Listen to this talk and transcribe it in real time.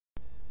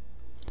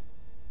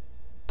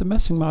The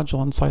meshing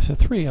module in Slicer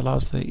 3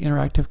 allows the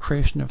interactive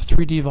creation of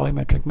 3D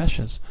volumetric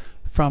meshes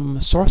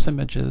from source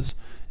images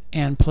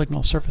and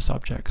polygonal surface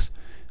objects.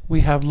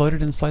 We have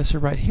loaded in Slicer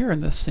right here in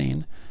this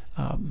scene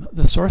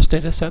the source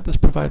data set that's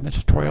provided in the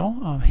tutorial,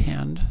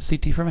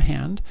 CT from a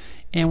hand,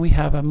 and we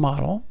have a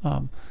model,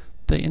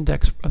 the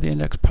index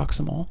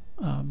proximal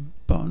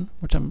bone,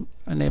 which I'm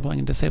enabling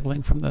and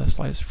disabling from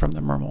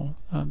the Mermal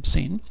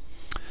scene.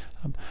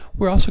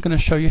 We're also going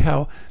to show you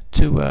how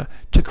to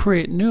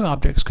create new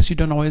objects, because you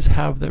don't always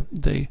have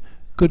the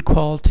good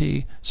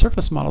quality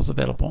surface models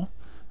available.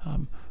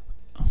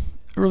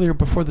 Earlier,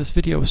 before this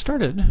video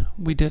started,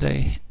 we did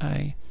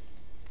a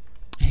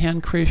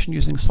hand creation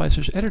using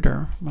Slicer's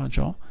editor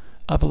module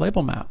of a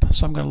label map.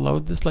 So I'm going to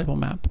load this label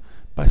map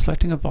by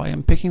selecting a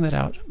volume, picking that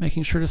out,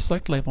 making sure to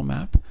select label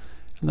map,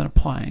 and then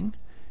applying.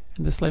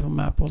 And this label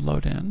map will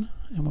load in,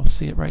 and we'll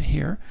see it right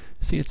here.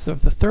 See, it's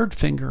of the third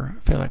finger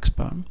phalanx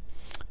bone.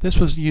 This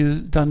was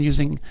done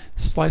using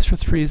Slicer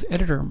 3's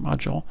editor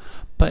module,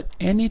 but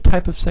any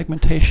type of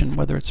segmentation,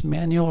 whether it's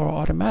manual or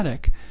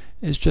automatic,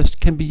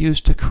 can be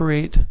used to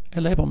create a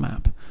label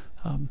map.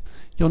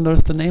 You'll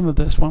notice the name of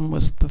this one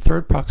was the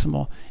third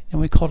proximal, and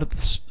we called it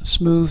the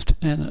smoothed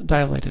and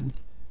dilated,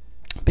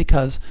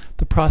 because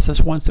the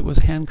process, once it was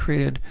hand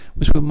created,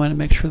 was we wanted to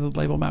make sure the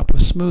label map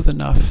was smooth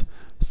enough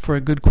for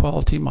a good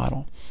quality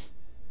model.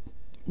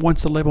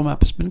 Once the label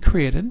map has been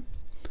created,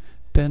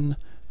 then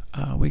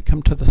we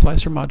come to the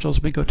Slicer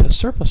modules, we go to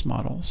surface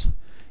models,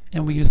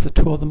 and we use the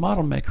tool of the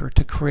model maker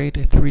to create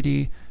a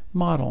 3D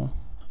model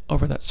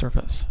over that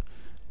surface.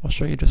 I'll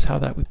show you just how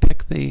that we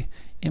pick the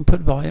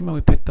input volume and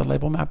we pick the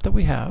label map that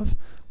we have,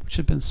 which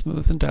had been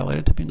smoothed and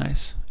dilated to be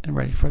nice and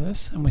ready for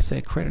this, and we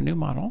say create a new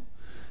model.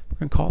 We're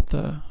going to call it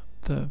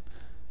the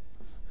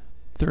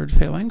third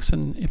phalanx,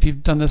 and if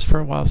you've done this for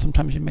a while,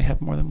 sometimes you may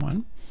have more than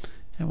one.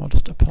 And we'll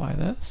just apply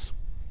this.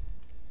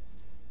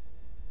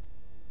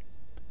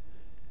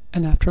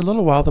 And after a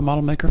little while, the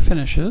model maker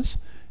finishes,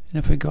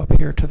 and if we go up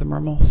here to the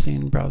Mermal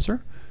scene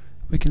browser,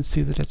 we can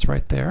see that it's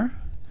right there.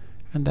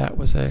 And that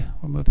was we'll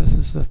move this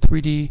as the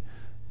 3D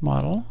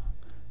model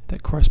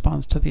that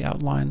corresponds to the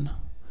outline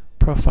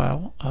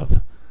profile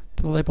of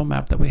the label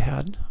map that we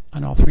had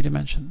on all 3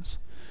 dimensions.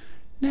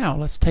 Now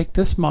let's take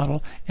this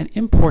model and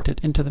import it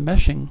into the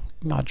meshing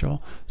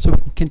module so we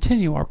can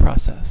continue our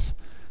process.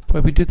 The way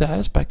we do that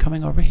is by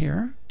coming over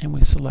here and we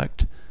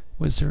select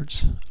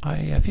Wizard's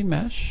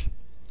IA-FEMesh.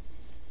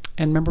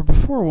 And remember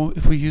before,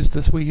 if we use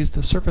this, we use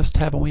the Surface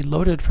tab and we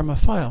loaded from a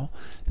file.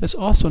 There's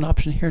also an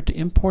option here to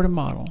import a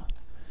model.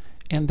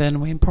 And then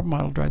we import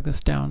model, drag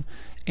this down,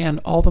 and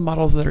all the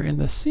models that are in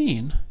the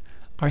scene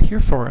are here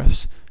for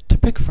us to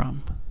pick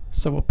from.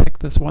 So we'll pick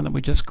this one that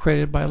we just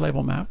created by a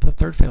label map, the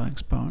third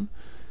phalanx bone,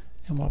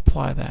 and we'll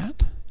apply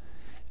that.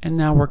 And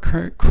now we're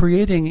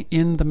creating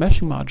in the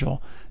meshing module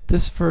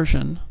this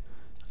version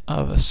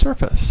of a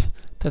surface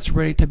that's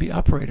ready to be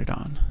operated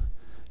on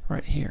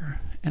right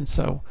here. And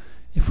so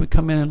if we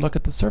come in and look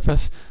at the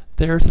surface,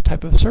 there's the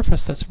type of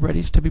surface that's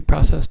ready to be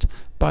processed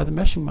by the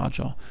meshing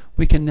module.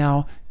 We can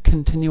now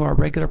continue our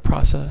regular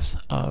process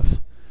of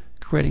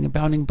creating a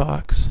bounding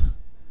box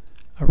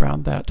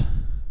around that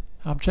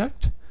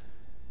object.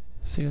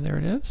 See, there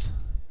it is.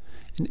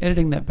 And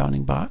editing that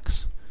bounding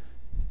box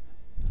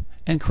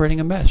and creating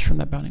a mesh from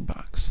that bounding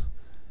box.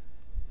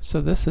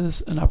 So this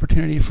is an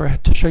opportunity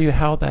to show you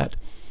how that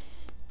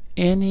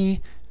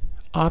any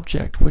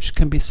object which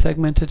can be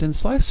segmented in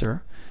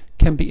Slicer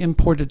can be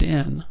imported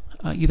in,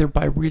 either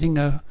by reading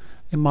a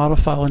model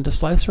file into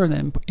Slicer and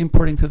then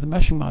importing through the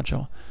meshing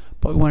module.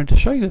 But we wanted to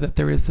show you that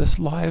there is this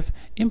live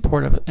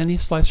import of any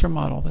Slicer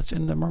model that's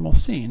in the Mermal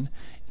scene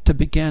to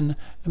begin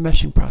a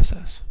meshing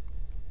process.